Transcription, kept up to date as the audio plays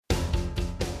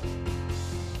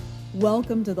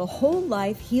Welcome to the Whole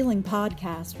Life Healing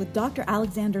Podcast with Dr.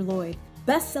 Alexander Lloyd,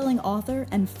 best-selling author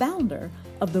and founder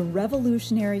of the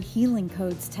revolutionary Healing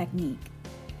Codes technique.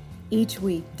 Each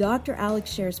week, Dr.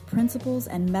 Alex shares principles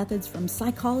and methods from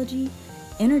psychology,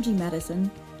 energy medicine,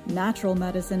 natural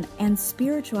medicine, and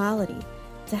spirituality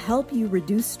to help you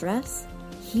reduce stress,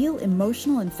 heal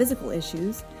emotional and physical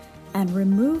issues, and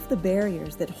remove the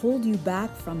barriers that hold you back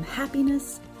from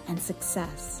happiness and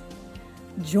success.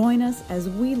 Join us as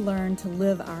we learn to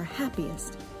live our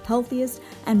happiest, healthiest,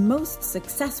 and most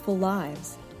successful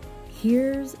lives.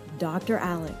 Here's Dr.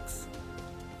 Alex.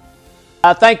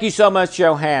 Thank you so much,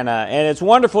 Johanna, and it's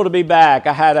wonderful to be back.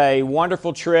 I had a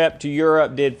wonderful trip to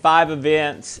Europe, did 5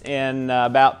 events in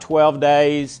about 12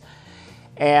 days,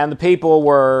 and the people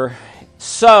were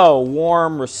so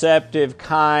warm, receptive,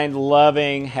 kind,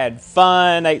 loving, had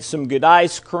fun, ate some good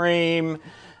ice cream,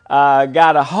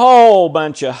 got a whole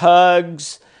bunch of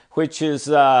hugs, which is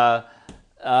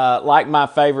like my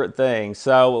favorite thing.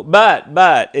 So, but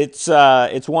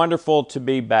it's wonderful to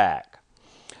be back.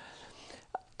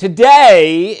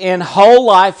 Today in Whole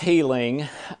Life Healing,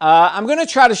 I'm going to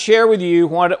try to share with you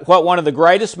what one of the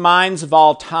greatest minds of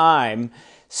all time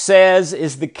says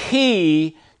is the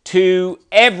key to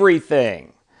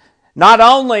everything. Not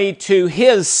only to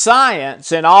his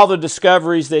science and all the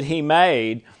discoveries that he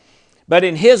made, but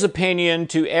in his opinion,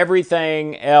 to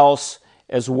everything else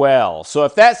as well. So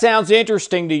if that sounds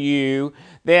interesting to you,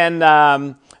 then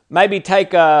maybe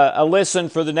take a listen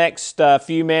for the next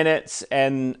few minutes,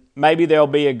 and maybe there'll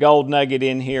be a gold nugget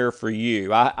in here for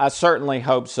you. I certainly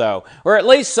hope so, or at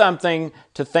least something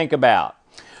to think about.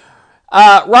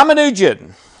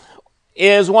 Ramanujan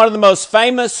is one of the most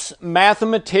famous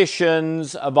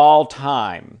mathematicians of all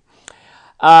time.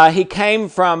 He came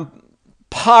from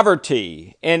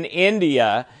poverty in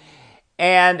India,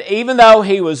 and even though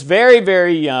he was very,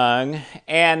 very young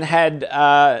and had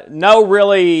no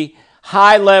really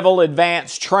high-level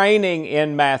advanced training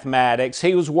in mathematics,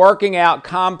 he was working out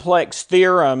complex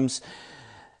theorems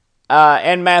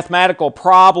and mathematical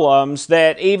problems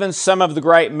that even some of the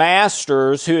great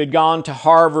masters who had gone to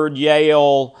Harvard,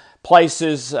 Yale,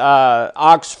 places,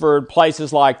 Oxford,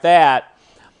 places like that,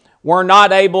 were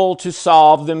not able to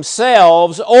solve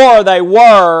themselves, or they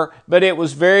were, but it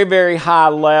was very, very high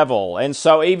level. And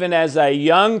so even as a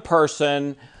young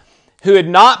person who had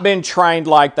not been trained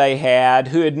like they had,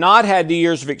 who had not had the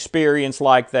years of experience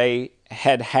like they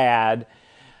had had,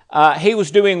 he was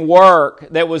doing work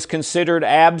that was considered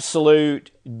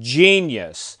absolute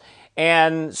genius.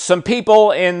 And some people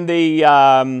in the,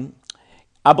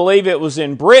 I believe it was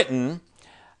in Britain,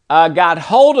 got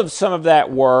hold of some of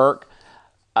that work,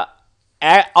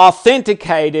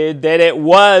 authenticated that it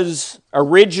was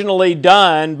originally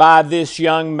done by this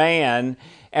young man,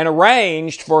 and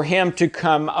arranged for him to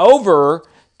come over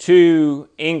to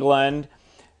England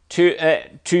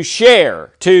to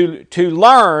share, to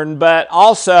learn, but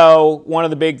also one of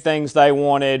the big things they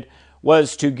wanted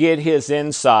was to get his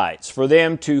insights, for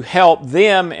them to help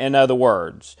them, in other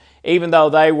words, even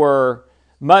though they were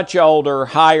much older,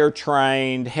 higher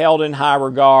trained, held in high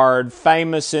regard,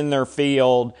 famous in their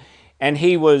field, and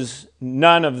he was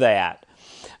none of that.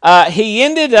 He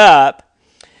ended up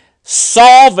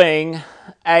solving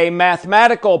a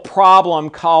mathematical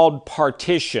problem called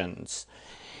partitions.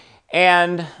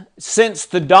 And since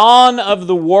the dawn of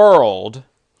the world,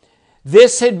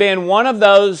 this had been one of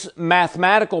those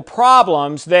mathematical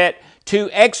problems that to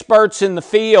experts in the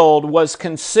field was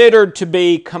considered to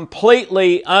be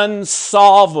completely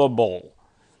unsolvable.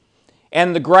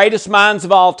 And the greatest minds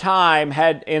of all time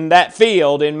had, in that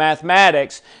field, in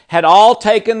mathematics, had all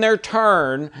taken their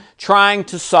turn trying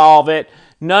to solve it.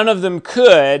 None of them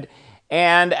could.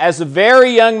 And as a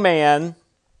very young man,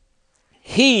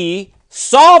 he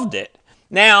solved it.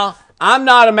 Now, I'm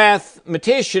not a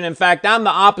mathematician. In fact, I'm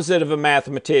the opposite of a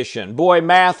mathematician. Boy,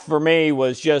 math for me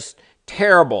was just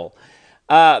terrible.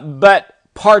 But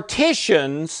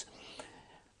partitions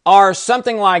are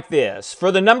something like this. For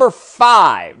the number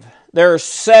 5, there are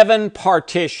 7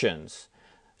 partitions.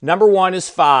 Number 1 is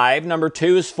 5, number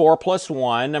 2 is 4 plus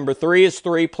 1, number 3 is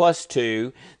 3 plus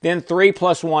 2, then 3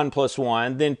 plus 1 plus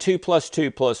 1, then 2 plus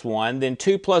 2 plus 1, then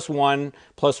 2 plus 1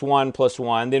 plus 1 plus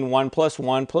 1, then 1 plus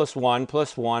 1 plus 1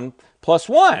 plus 1 plus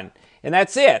 1. And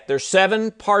that's it. There's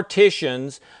 7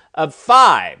 partitions of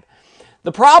 5.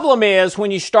 The problem is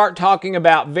when you start talking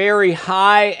about very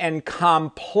high and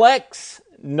complex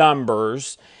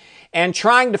numbers, and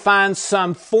trying to find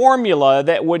some formula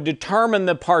that would determine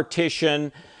the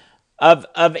partition of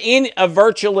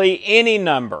virtually any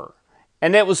number.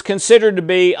 And it was considered to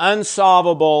be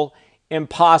unsolvable,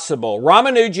 impossible.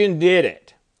 Ramanujan did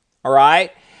it, all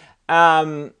right?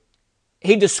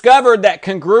 he discovered that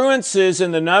congruences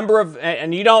in the number of,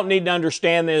 and you don't need to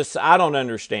understand this, I don't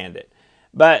understand it,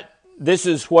 but this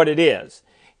is what it is.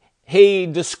 He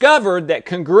discovered that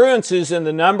congruences in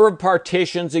the number of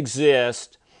partitions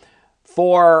exist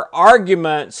for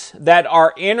arguments that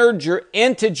are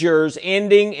integers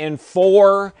ending in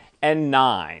 4 and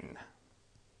 9.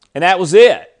 And that was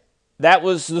it. That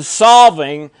was the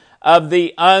solving of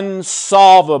the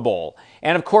unsolvable.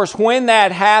 And of course, when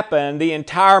that happened, the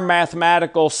entire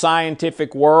mathematical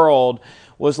scientific world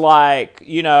was like,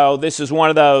 this is one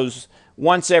of those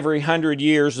once every 100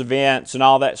 years events and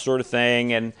all that sort of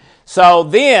thing. And so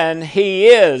then he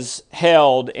is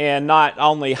held in not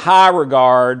only high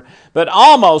regard, but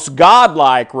almost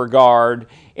godlike regard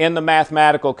in the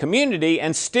mathematical community,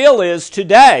 and still is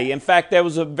today. In fact, there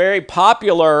was a very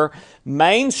popular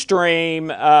mainstream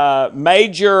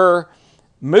major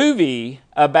movie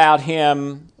about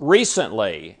him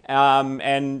recently,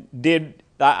 and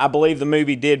I believe the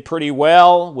movie did pretty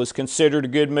well, was considered a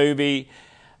good movie,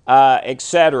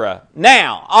 etc.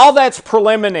 Now, all that's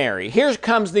preliminary. Here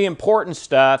comes the important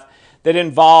stuff that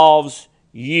involves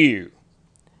you.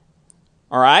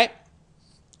 All right?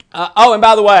 And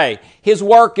by the way, his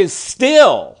work is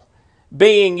still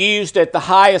being used at the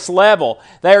highest level.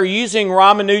 They are using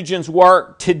Ramanujan's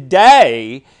work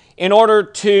today in order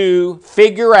to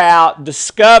figure out,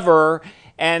 discover,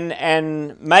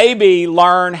 and maybe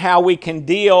learn how we can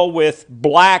deal with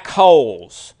black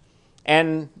holes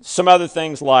and some other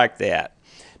things like that.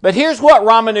 But here's what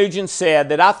Ramanujan said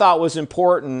that I thought was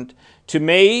important to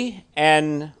me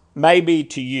and maybe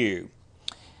to you.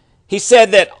 He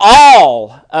said that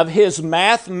all of his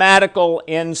mathematical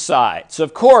insights,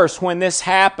 of course, when this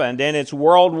happened and it's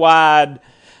worldwide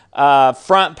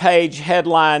front page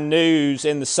headline news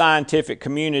in the scientific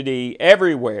community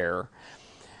everywhere,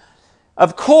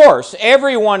 of course,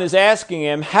 everyone is asking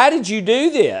him, how did you do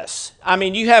this? I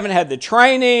mean, you haven't had the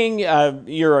training,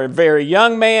 you're a very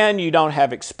young man, you don't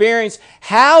have experience.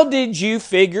 How did you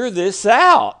figure this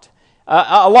out?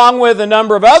 Along with a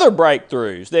number of other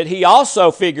breakthroughs that he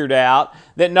also figured out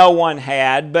that no one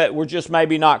had, but were just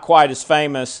maybe not quite as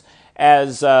famous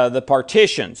as the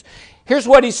partitions. Here's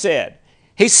what he said.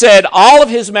 He said all of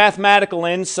his mathematical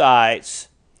insights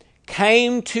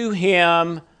came to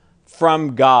him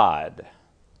from God.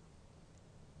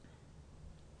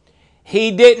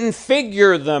 He didn't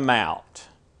figure them out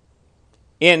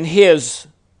in his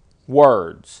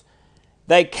words.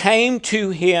 They came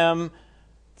to him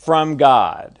from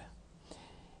God.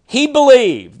 He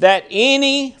believed that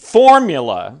any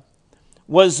formula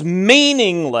was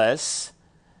meaningless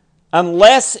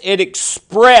unless it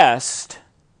expressed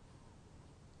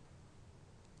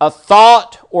a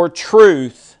thought or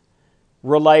truth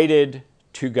related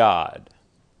to God.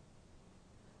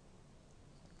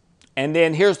 And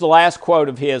then here's the last quote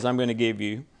of his I'm going to give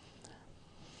you.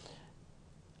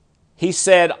 He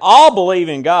said, all believe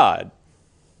in God.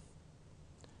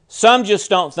 Some just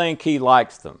don't think He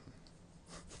likes them.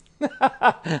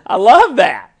 I love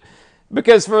that.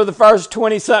 Because for the first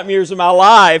 20-something years of my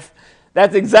life,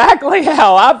 that's exactly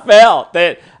how I felt.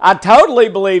 That I totally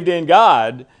believed in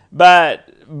God,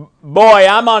 but boy,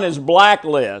 I'm on His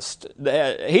blacklist.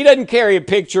 He doesn't carry a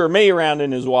picture of me around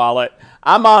in his wallet.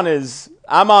 I'm on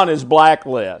his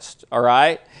blacklist, all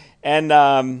right? And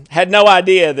had no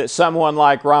idea that someone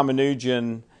like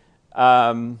Ramanujan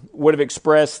would have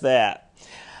expressed that.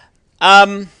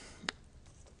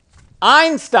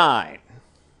 Einstein.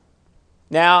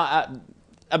 Now,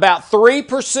 about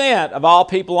 3% of all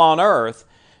people on earth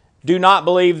do not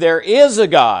believe there is a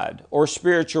God or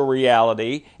spiritual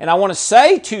reality. And I want to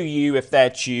say to you, if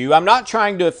that's you, I'm not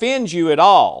trying to offend you at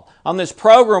all. On this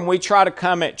program, we try to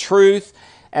come at truth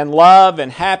and love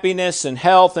and happiness and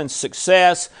health and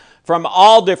success from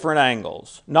all different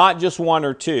angles, not just one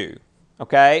or two,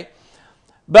 okay?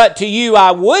 But to you,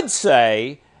 I would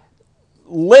say,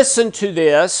 listen to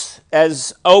this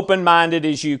as open-minded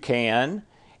as you can,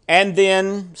 and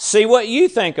then see what you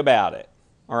think about it,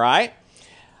 all right?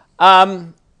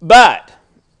 But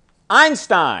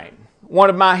Einstein, one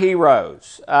of my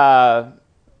heroes,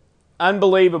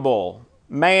 unbelievable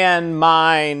man,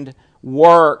 mind,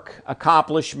 work,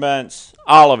 accomplishments,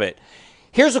 all of it.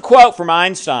 Here's a quote from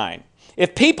Einstein.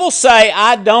 If people say,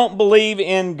 I don't believe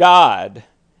in God,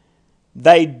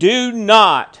 they do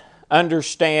not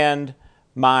understand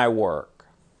my work.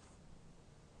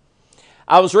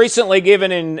 I was recently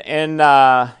given in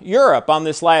Europe on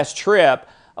this last trip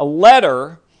a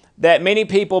letter that many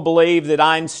people believe that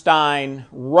Einstein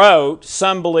wrote.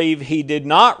 Some believe he did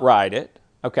not write it,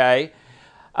 okay?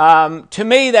 To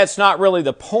me, that's not really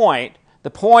the point. The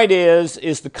point is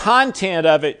the content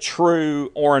of it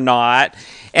true or not?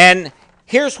 And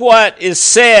here's what is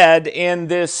said in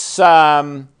this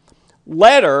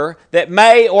letter that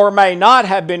may or may not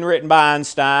have been written by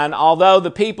Einstein, although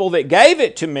the people that gave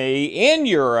it to me in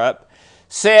Europe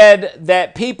said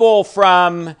that people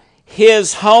from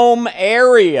his home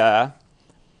area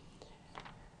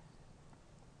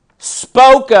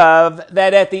spoke of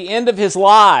that at the end of his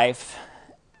life,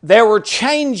 there were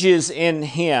changes in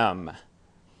him,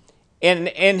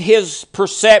 in his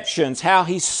perceptions, how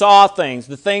he saw things,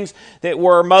 the things that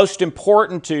were most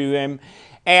important to him.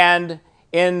 And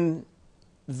in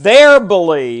their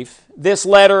belief, this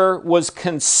letter was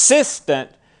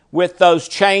consistent with those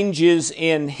changes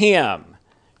in him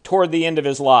toward the end of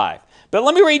his life. But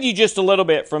let me read you just a little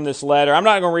bit from this letter. I'm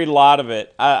not going to read a lot of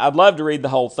it. I'd love to read the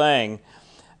whole thing.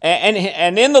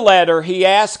 And in the letter, he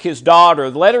asked his daughter,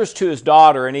 the letter is to his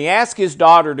daughter, and he asked his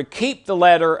daughter to keep the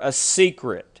letter a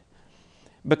secret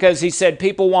because he said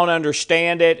people won't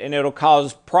understand it and it'll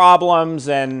cause problems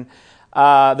and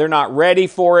they're not ready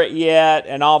for it yet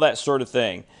and all that sort of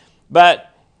thing.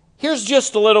 But here's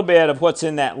just a little bit of what's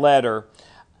in that letter.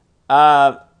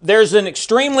 There's an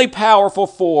extremely powerful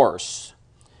force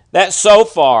that so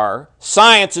far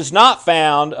science has not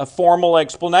found a formal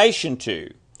explanation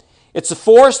to. It's a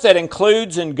force that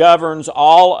includes and governs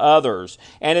all others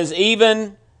and is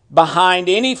even behind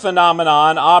any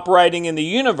phenomenon operating in the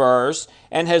universe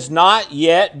and has not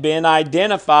yet been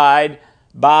identified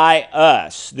by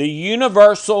us. The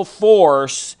universal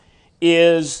force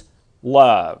is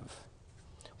love.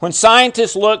 When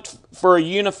scientists looked for a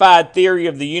unified theory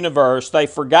of the universe, they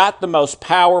forgot the most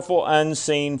powerful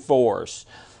unseen force.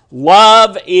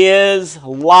 Love is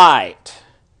light,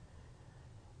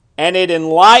 and it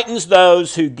enlightens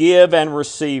those who give and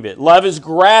receive it. Love is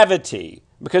gravity,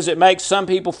 because it makes some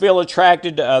people feel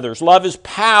attracted to others. Love is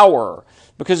power,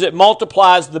 because it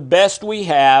multiplies the best we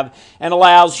have and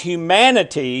allows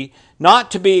humanity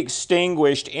not to be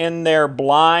extinguished in their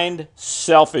blind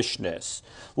selfishness.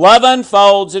 Love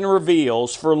unfolds and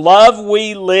reveals. For love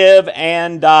we live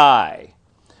and die.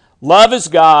 Love is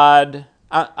God.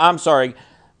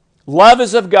 Love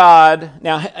is of God.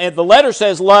 Now, the letter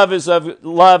says love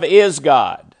is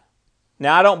God.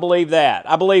 Now, I don't believe that.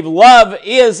 I believe love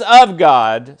is of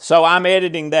God, so I'm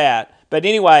editing that. But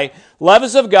anyway, love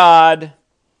is of God,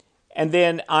 and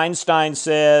then Einstein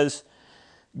says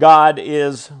God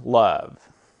is love.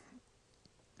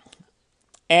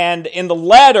 And in the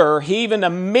letter, he even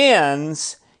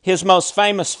amends his most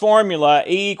famous formula,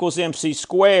 E equals mc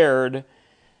squared,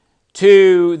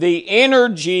 to the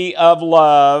energy of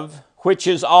love, which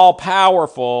is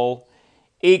all-powerful,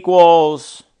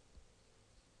 equals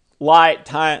light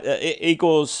time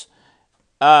equals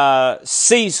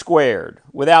c squared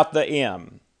without the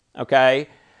m. Okay?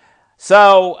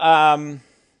 So,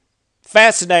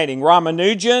 fascinating.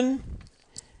 Ramanujan,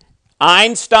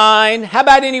 Einstein. How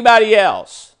about anybody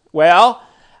else? Well,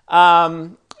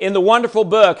 in the wonderful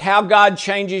book, How God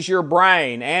Changes Your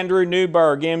Brain, Andrew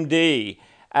Newberg, MD,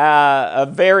 a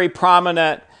very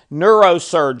prominent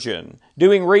neurosurgeon,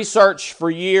 doing research for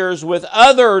years with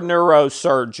other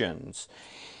neurosurgeons.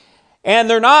 And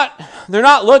they're not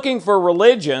looking for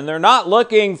religion. They're not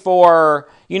looking for,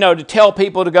 to tell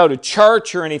people to go to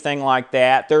church or anything like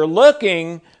that. They're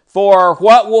looking for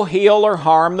what will heal or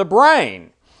harm the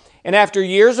brain. And after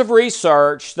years of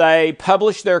research, they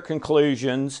published their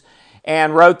conclusions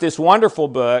and wrote this wonderful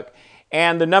book.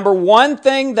 And the number one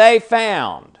thing they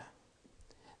found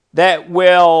that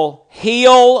will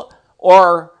heal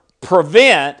or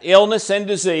prevent illness and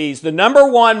disease, the number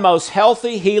one most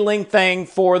healthy healing thing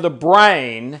for the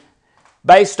brain,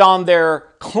 based on their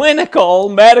clinical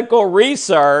medical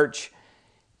research,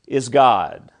 is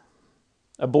God.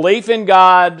 A belief in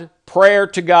God, prayer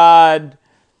to God,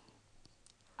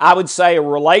 I would say a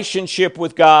relationship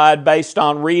with God based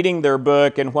on reading their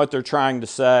book and what they're trying to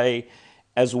say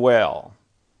as well.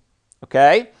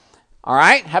 Okay? All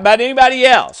right, how about anybody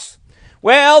else?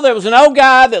 Well, there was an old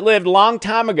guy that lived a long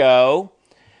time ago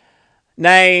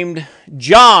named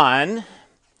John,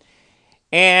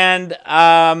 and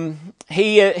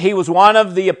he was one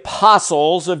of the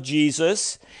apostles of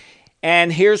Jesus,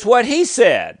 and here's what he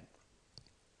said.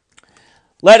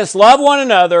 Let us love one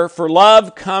another, for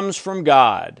love comes from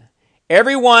God.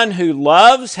 Everyone who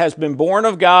loves has been born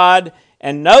of God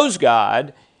and knows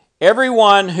God.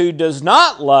 Everyone who does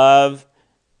not love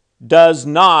does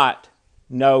not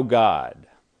know God.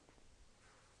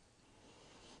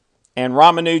 And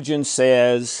Ramanujan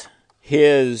says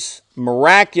his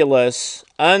miraculous,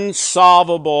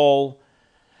 unsolvable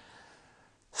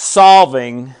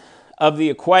solving of the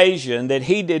equation, that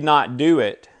he did not do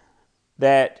it,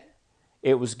 that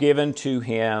it was given to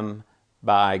him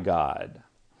by God.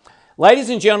 Ladies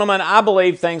and gentlemen, I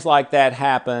believe things like that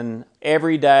happen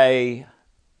every day,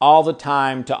 all the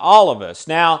time, to all of us.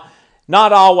 Now,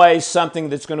 not always something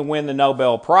that's going to win the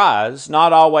Nobel Prize,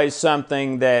 not always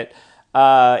something that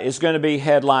is going to be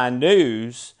headline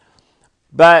news,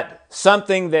 but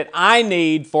something that I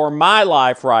need for my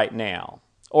life right now,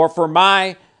 or for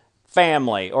my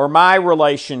family, or my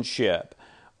relationship,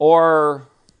 or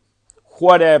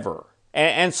whatever.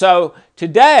 And so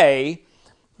today,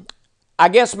 I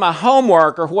guess my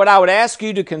homework, or what I would ask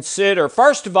you to consider,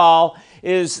 first of all,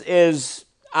 is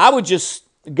I would just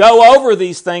go over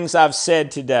these things I've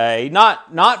said today,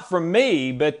 not from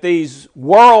me, but these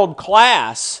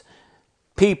world-class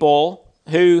people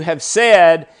who have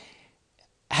said,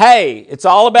 hey, it's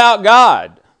all about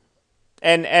God.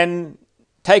 And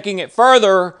taking it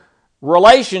further,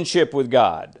 relationship with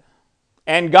God.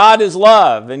 And God is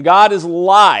love, and God is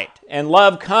light, and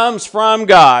love comes from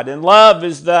God, and love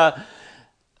is the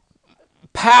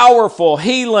powerful,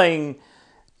 healing,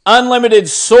 unlimited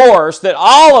source that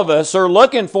all of us are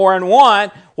looking for and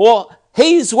want. Well,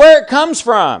 He's where it comes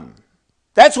from.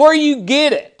 That's where you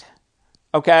get it,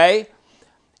 okay?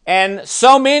 And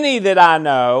so many that I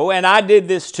know, and I did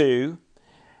this too,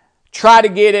 try to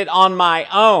get it on my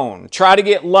own, try to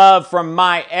get love from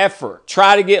my effort,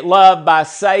 try to get love by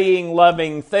saying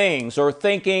loving things or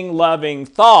thinking loving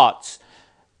thoughts.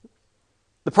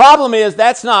 The problem is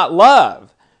that's not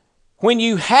love. When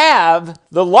you have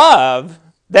the love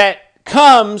that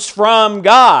comes from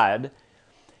God,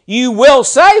 you will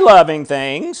say loving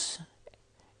things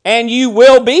and you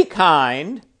will be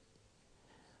kind,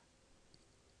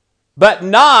 but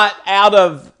not out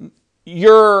of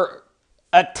your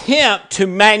attempt to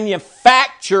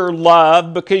manufacture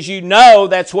love because you know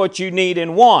that's what you need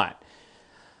and want.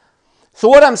 So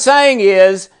what I'm saying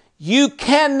is, you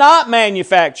cannot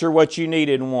manufacture what you need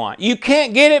and want. You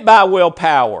can't get it by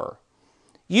willpower.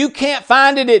 You can't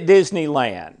find it at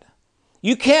Disneyland.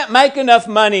 You can't make enough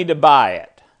money to buy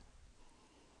it.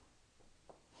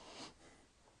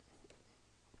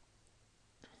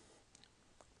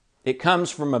 It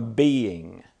comes from a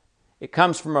being. It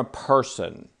comes from a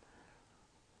person.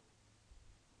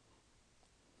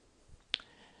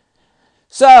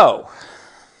 So,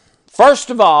 first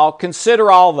of all,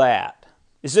 consider all that.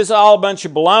 Is this all a bunch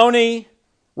of baloney?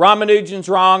 Ramanujan's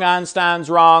wrong, Einstein's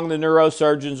wrong, the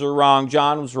neurosurgeons are wrong,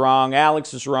 John was wrong,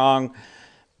 Alex is wrong.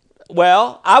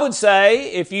 Well, I would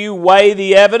say if you weigh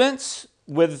the evidence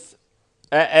with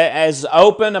as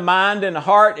open a mind and a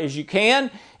heart as you can,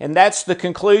 and that's the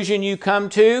conclusion you come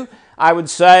to, I would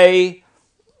say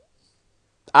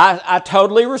I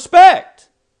totally respect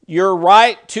your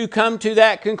right to come to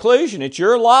that conclusion. It's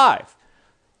your life.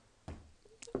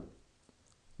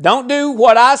 Don't do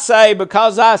what I say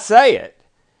because I say it.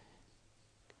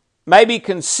 Maybe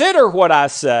consider what I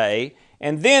say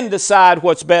and then decide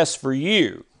what's best for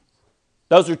you.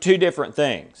 Those are two different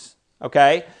things.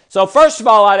 Okay? So first of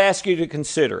all, I'd ask you to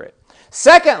consider it.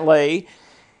 Secondly,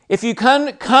 if you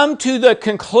come to the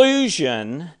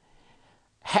conclusion,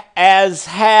 as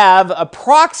have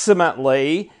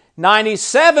approximately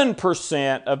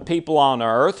 97% of people on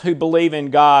earth who believe in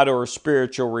God or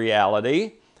spiritual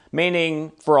reality,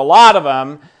 meaning for a lot of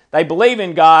them, they believe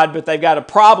in God, but they've got a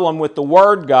problem with the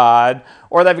word God,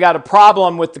 or they've got a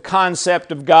problem with the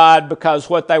concept of God because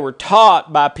what they were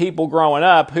taught by people growing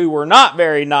up who were not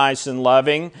very nice and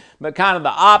loving, but kind of the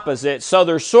opposite. So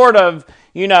they're sort of,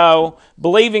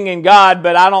 believing in God,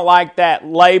 but I don't like that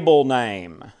label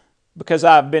name because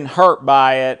I've been hurt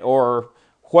by it or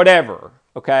whatever,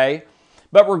 okay?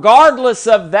 But regardless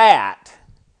of that,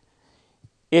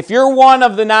 if you're one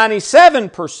of the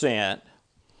 97%,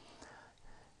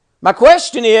 my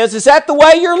question is that the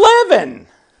way you're living?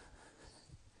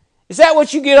 Is that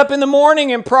what you get up in the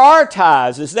morning and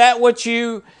prioritize? Is that what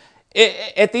you,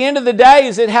 at the end of the day,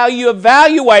 is it how you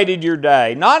evaluated your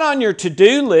day? Not on your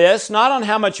to-do list, not on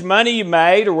how much money you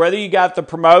made or whether you got the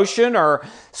promotion or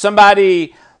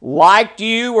somebody liked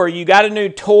you or you got a new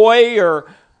toy,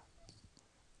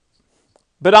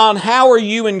 but on how are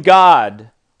you in God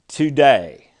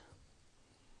today?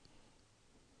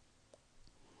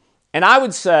 And I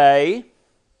would say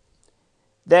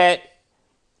that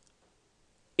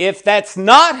if that's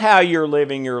not how you're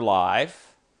living your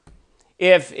life,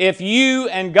 if you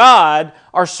and God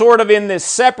are sort of in this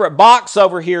separate box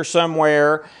over here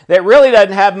somewhere that really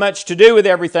doesn't have much to do with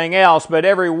everything else, but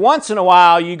every once in a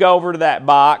while you go over to that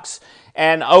box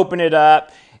and open it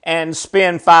up and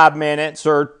spend 5 minutes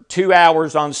or 2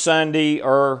 hours on Sunday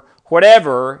or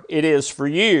whatever it is for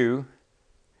you,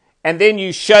 and then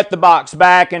you shut the box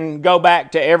back and go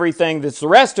back to everything that's the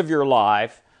rest of your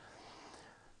life,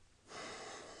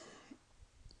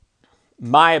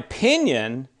 my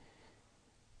opinion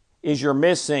is you're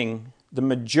missing the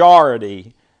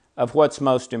majority of what's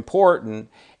most important,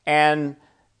 and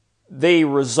the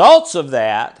results of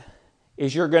that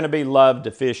is you're going to be love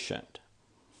deficient.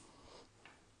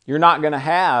 You're not going to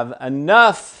have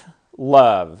enough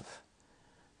love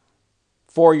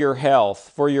for your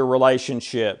health, for your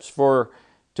relationships,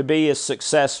 to be as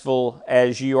successful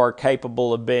as you are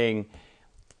capable of being,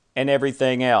 and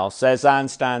everything else. As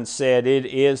Einstein said, it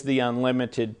is the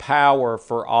unlimited power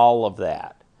for all of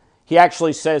that. He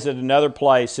actually says at another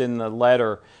place in the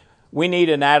letter, we need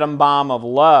an atom bomb of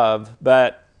love,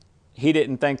 but he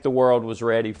didn't think the world was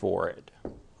ready for it.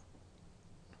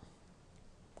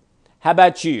 How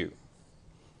about you?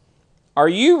 Are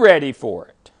you ready for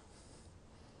it?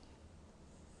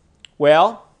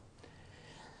 Well,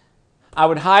 I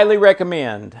would highly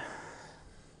recommend,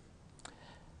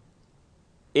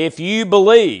 if you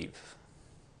believe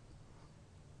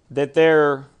that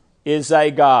there is a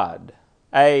God,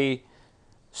 a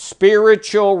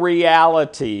spiritual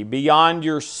reality beyond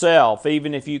yourself,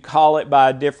 even if you call it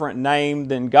by a different name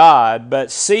than God,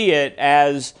 but see it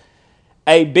as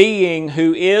a being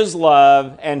who is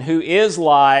love and who is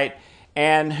light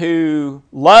and who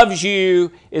loves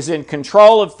you, is in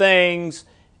control of things,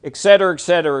 etc.,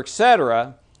 etc.,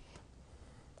 etc.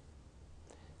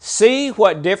 See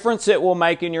what difference it will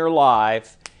make in your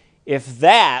life if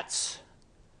that's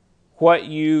what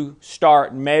you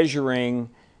start measuring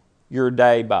your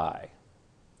day by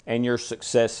and your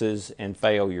successes and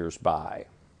failures by.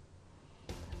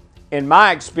 In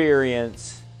my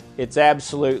experience, it's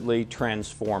absolutely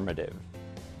transformative.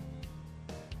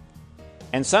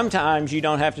 And sometimes you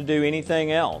don't have to do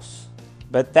anything else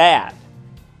but that,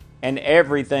 and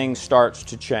everything starts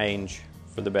to change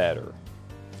for the better.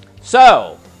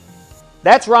 So,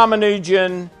 that's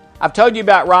Ramanujan. I've told you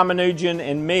about Ramanujan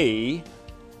and me.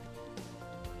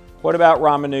 What about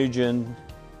Ramanujan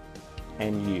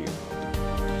and you?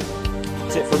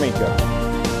 That's it for me, Joe.